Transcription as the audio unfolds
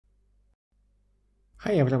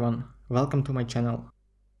Hi everyone, welcome to my channel.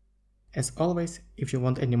 As always, if you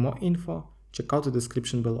want any more info, check out the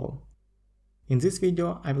description below. In this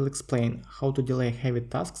video, I will explain how to delay heavy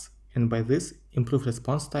tasks and by this improve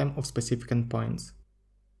response time of specific endpoints.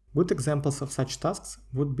 Good examples of such tasks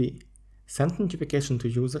would be send notification to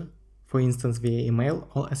user, for instance via email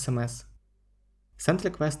or SMS, send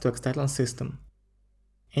request to external system,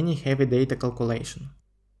 any heavy data calculation.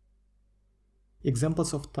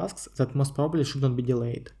 Examples of tasks that most probably should not be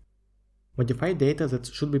delayed. Modify data that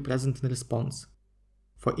should be present in response.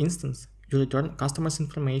 For instance, you return customer's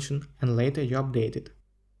information and later you update it.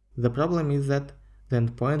 The problem is that the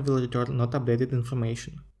endpoint will return not updated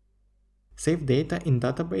information. Save data in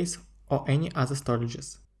database or any other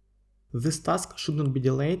storages. This task should not be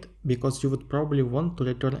delayed because you would probably want to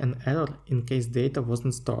return an error in case data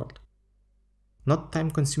wasn't stored. Not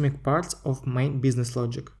time-consuming parts of main business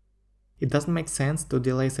logic. It doesn't make sense to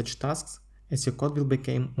delay such tasks as your code will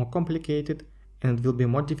become more complicated and it will be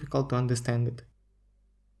more difficult to understand it.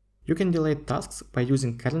 You can delay tasks by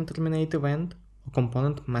using kernel terminate event or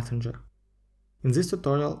component messenger. In this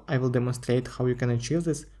tutorial, I will demonstrate how you can achieve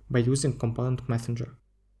this by using component messenger.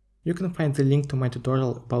 You can find the link to my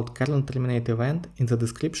tutorial about kernel terminate event in the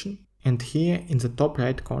description and here in the top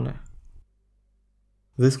right corner.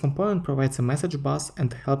 This component provides a message bus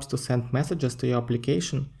and helps to send messages to your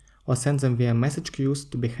application or send them via message queues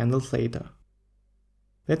to be handled later.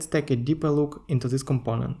 Let's take a deeper look into this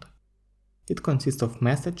component. It consists of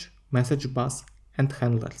message, message bus, and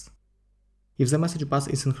handlers. If the message bus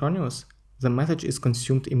is synchronous, the message is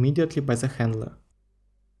consumed immediately by the handler.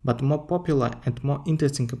 But more popular and more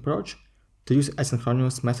interesting approach to use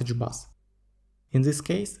asynchronous message bus. In this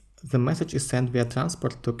case, the message is sent via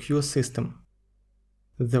transport to a queue system.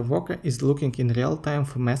 The worker is looking in real time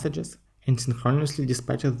for messages and synchronously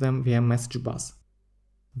dispatches them via message bus.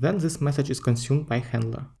 Then this message is consumed by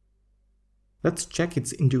handler. Let's check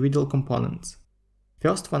its individual components.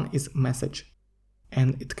 First one is message,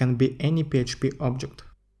 and it can be any PHP object.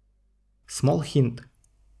 Small hint: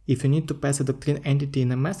 if you need to pass a doctrine entity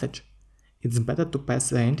in a message, it's better to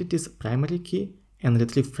pass the entity's primary key and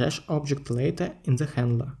retrieve fresh object later in the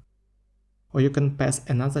handler. Or you can pass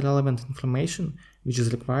another relevant information which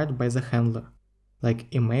is required by the handler,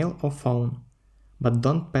 like email or phone, but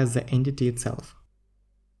don't pass the entity itself.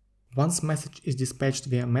 Once message is dispatched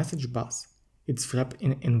via message bus, it's wrapped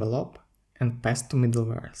in an envelope and passed to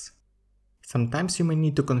middlewares. Sometimes you may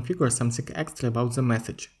need to configure something extra about the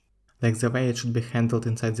message, like the way it should be handled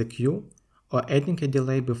inside the queue, or adding a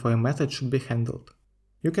delay before a message should be handled.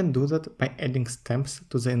 You can do that by adding stamps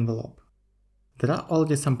to the envelope. There are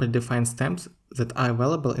already some predefined stamps that are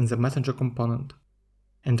available in the messenger component.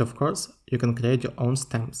 And of course, you can create your own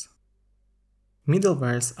stamps.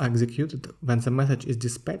 Middlewares are executed when the message is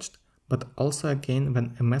dispatched, but also again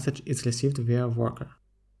when a message is received via a worker.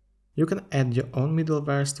 You can add your own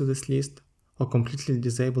middlewares to this list, or completely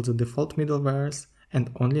disable the default middlewares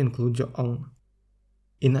and only include your own.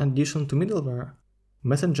 In addition to middleware,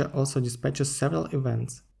 Messenger also dispatches several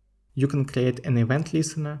events. You can create an event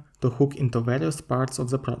listener to hook into various parts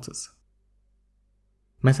of the process.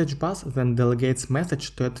 Message bus then delegates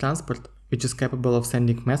message to a transport which is capable of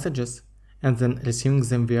sending messages and then receiving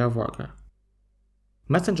them via worker.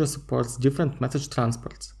 Messenger supports different message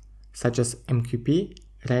transports, such as MQP,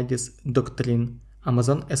 Redis, Doctrine,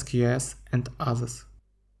 Amazon SQS, and others.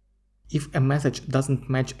 If a message doesn't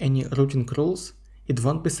match any routing rules, it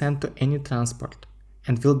won't be sent to any transport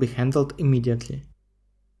and will be handled immediately.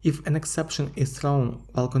 If an exception is thrown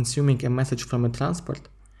while consuming a message from a transport,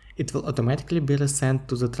 it will automatically be resent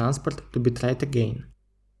to the transport to be tried again.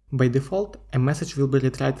 By default, a message will be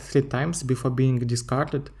retried 3 times before being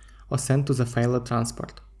discarded or sent to the failure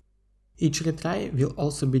transport. Each retry will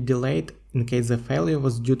also be delayed in case the failure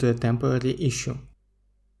was due to a temporary issue.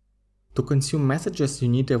 To consume messages, you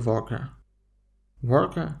need a worker.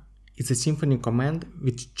 Worker is a Symfony command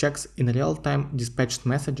which checks in real time dispatched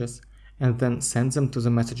messages and then sends them to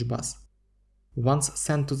the message bus. Once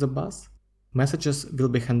sent to the bus, messages will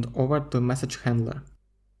be handed over to a message handler.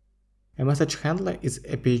 A message handler is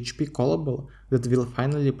a PHP callable that will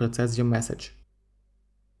finally process your message.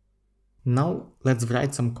 Now let's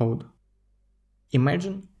write some code.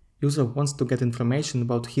 Imagine user wants to get information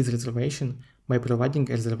about his reservation by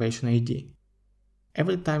providing a reservation ID.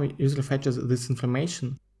 Every time user fetches this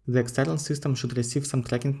information, the external system should receive some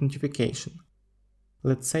tracking notification.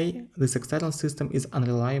 Let's say this external system is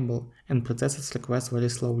unreliable and processes requests very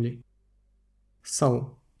slowly.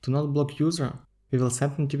 So, to not block user, we will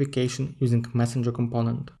send notification using messenger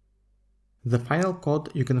component. The final code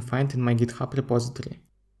you can find in my GitHub repository.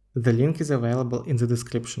 The link is available in the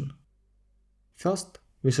description. First,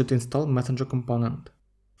 we should install Messenger component.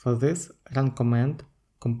 For this, run command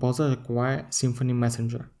composer require Symfony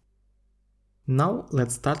Messenger. Now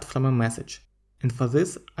let's start from a message, and for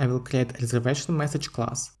this I will create a reservation message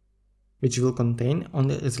class, which will contain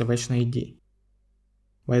only reservation ID.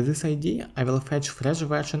 By this ID, I will fetch fresh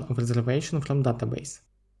version of reservation from database.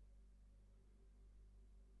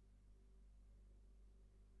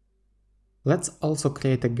 Let's also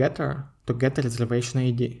create a getter to get a reservation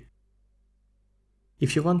ID.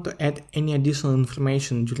 If you want to add any additional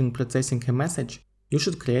information during processing a message, you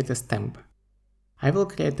should create a stamp. I will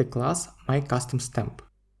create the class myCustomStamp.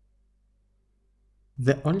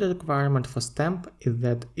 The only requirement for stamp is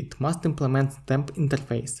that it must implement stamp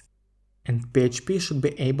interface, and PHP should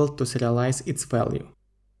be able to serialize its value.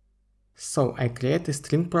 So I create a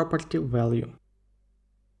string property value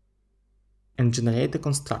and generate a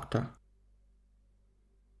constructor.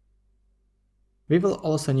 We will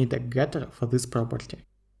also need a getter for this property.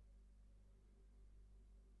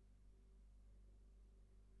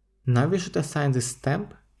 Now we should assign this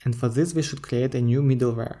stamp, and for this we should create a new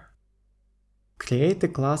middleware. Create a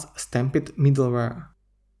class stampedMiddleware.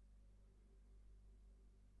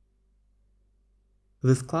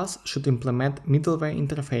 This class should implement middleware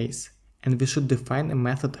interface, and we should define a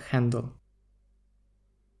method handle.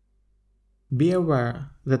 Be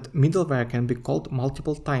aware that middleware can be called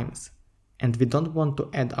multiple times, and we don't want to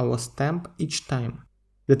add our stamp each time.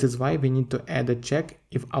 That is why we need to add a check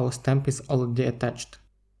if our stamp is already attached.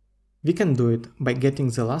 We can do it by getting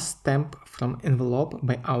the last stamp from envelope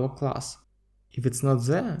by our class. If it's not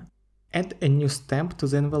there, add a new stamp to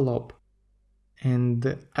the envelope,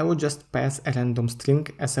 and I will just pass a random string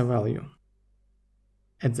as a value.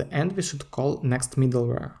 At the end we should call next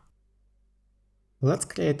middleware. Let's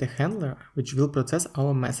create a handler which will process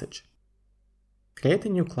our message. Create a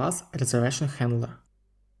new class reservation handler.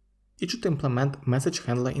 It should implement message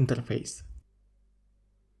handler interface.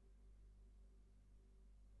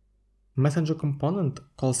 Messenger component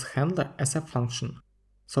calls handler as a function,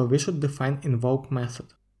 so we should define invoke method.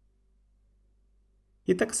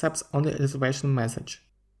 It accepts only reservation message.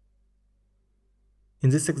 In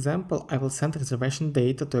this example, I will send reservation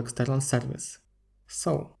data to external service.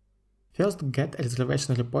 So, first get a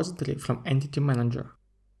reservation repository from Entity Manager.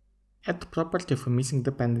 Add property for missing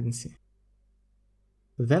dependency.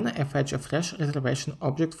 Then I fetch a fresh reservation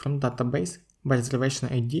object from database by reservation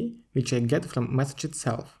ID, which I get from message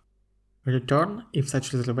itself. Return if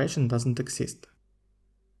such reservation doesn't exist.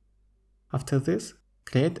 After this,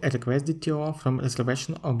 create a request DTO from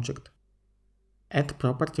reservation object. Add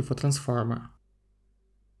property for transformer.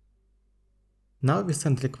 Now we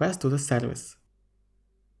send request to the service.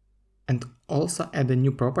 And also add a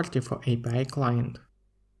new property for API client.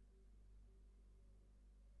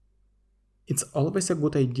 It's always a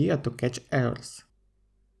good idea to catch errors.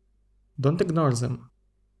 Don't ignore them.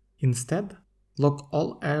 Instead, log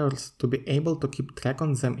all errors to be able to keep track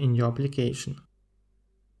on them in your application.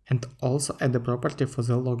 And also add a property for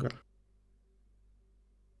the logger.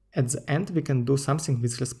 At the end we can do something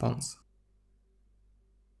with response.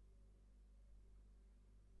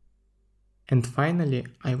 And finally,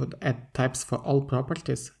 I would add types for all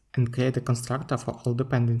properties and create a constructor for all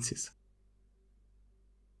dependencies.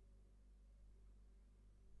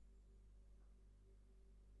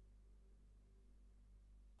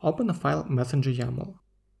 Open a file Messenger YAML.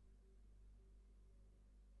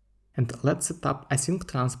 And let's set up async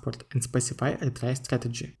transport and specify a retry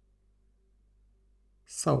strategy.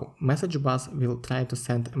 So, message bus will try to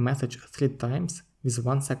send a message 3 times with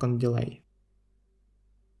 1 second delay.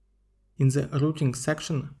 In the routing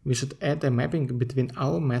section, we should add a mapping between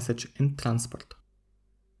our message and transport.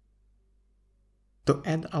 To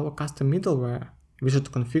add our custom middleware, we should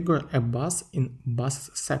configure a bus in buses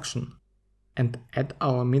section and add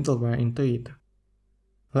our middleware into it.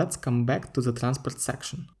 Let's come back to the transport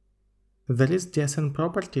section. There is DSN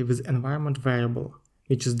property with environment variable,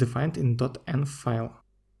 which is defined in .env file.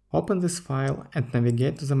 Open this file and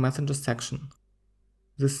navigate to the messenger section.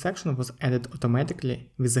 This section was added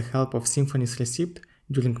automatically with the help of Symfony's receipt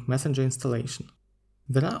during messenger installation.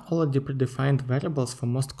 There are already predefined variables for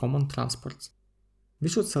most common transports. We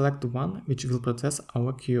should select one which will process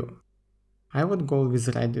our queue. I would go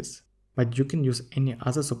with Redis, but you can use any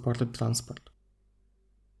other supported transport.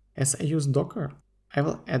 As I use Docker, I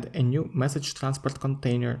will add a new message transport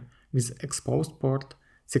container with exposed port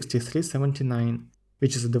 6379,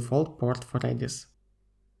 which is the default port for Redis.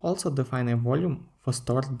 Also define a volume for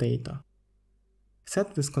stored data.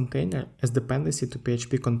 Set this container as dependency to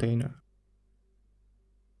PHP container.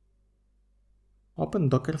 Open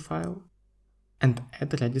Docker file and add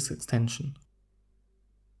Redis extension.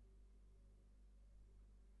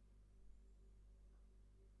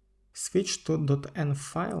 Switch to .env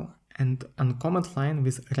file and uncomment line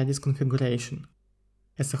with Redis configuration.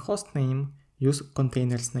 As a host name, use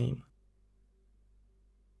container's name.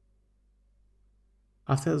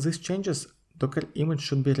 After these changes, Docker image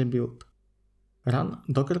should be rebuilt. Run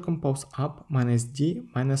docker compose app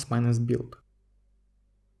 -d --build.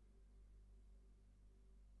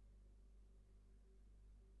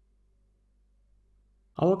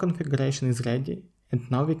 Our configuration is ready, and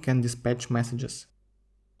now we can dispatch messages.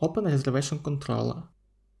 Open reservation controller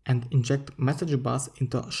and inject message bus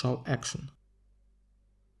into show action.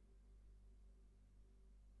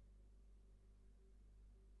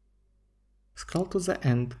 Scroll to the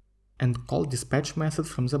end and call dispatch method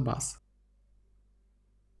from the bus.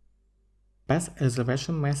 Pass a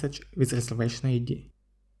reservation message with reservation ID.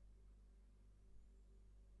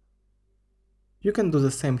 You can do the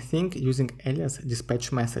same thing using alias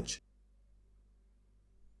dispatch message.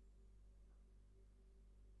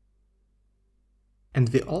 And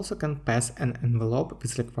we also can pass an envelope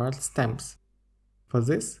with required stamps. For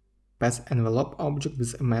this, pass envelope object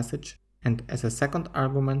with a message, and as a second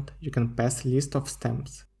argument you can pass list of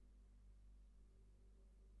stamps.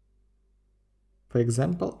 For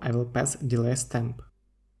example, I will pass delay stamp.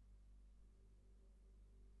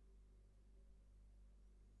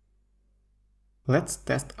 Let's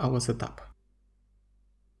test our setup.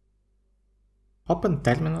 Open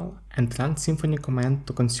terminal and run Symfony command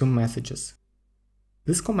to consume messages.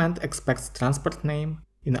 This command expects transport name,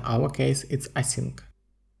 in our case it's async.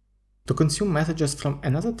 To consume messages from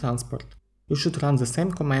another transport, you should run the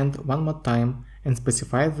same command one more time and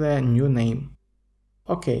specify the new name.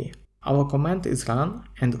 OK, our command is run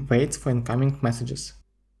and waits for incoming messages.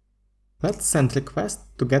 Let's send request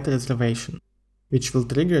to get a reservation, which will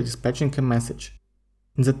trigger dispatching a message.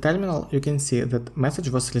 In the terminal you can see that message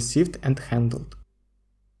was received and handled.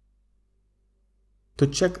 To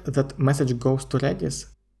check that message goes to Redis,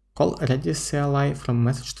 call Redis CLI from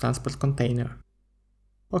message transport container.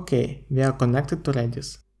 OK, we are connected to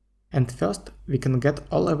Redis. And first we can get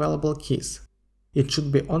all available keys. It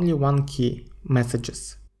should be only one key,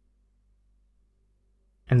 messages.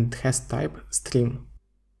 And it has type stream.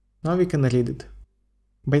 Now we can read it.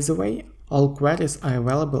 By the way, all queries are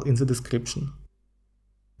available in the description.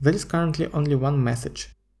 There is currently only one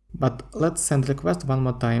message, but let's send request one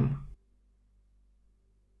more time.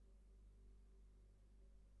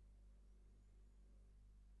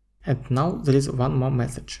 And now there is one more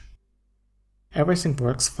message. Everything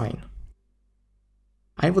works fine.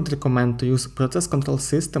 I would recommend to use process control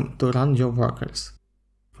system to run your workers.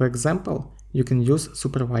 For example, you can use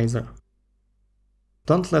supervisor.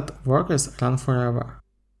 Don't let workers run forever.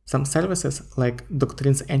 Some services like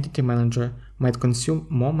dockerized entity manager might consume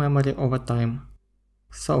more memory over time.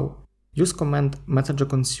 So, use command manager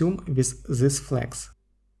consume with these flags.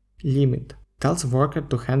 Limit tells worker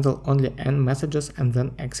to handle only n messages and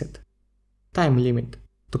then exit. Time limit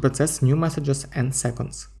to process new messages n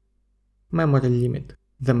seconds. Memory limit,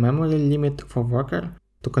 the memory limit for worker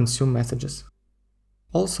to consume messages.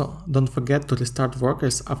 Also, don't forget to restart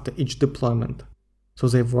workers after each deployment, so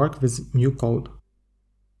they work with new code.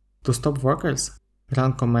 To stop workers,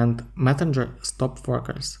 run command manager stop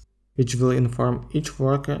workers, which will inform each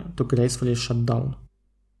worker to gracefully shut down.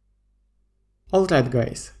 Alright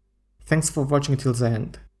guys, thanks for watching till the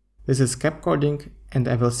end. This is Cap Coding and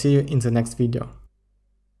I will see you in the next video.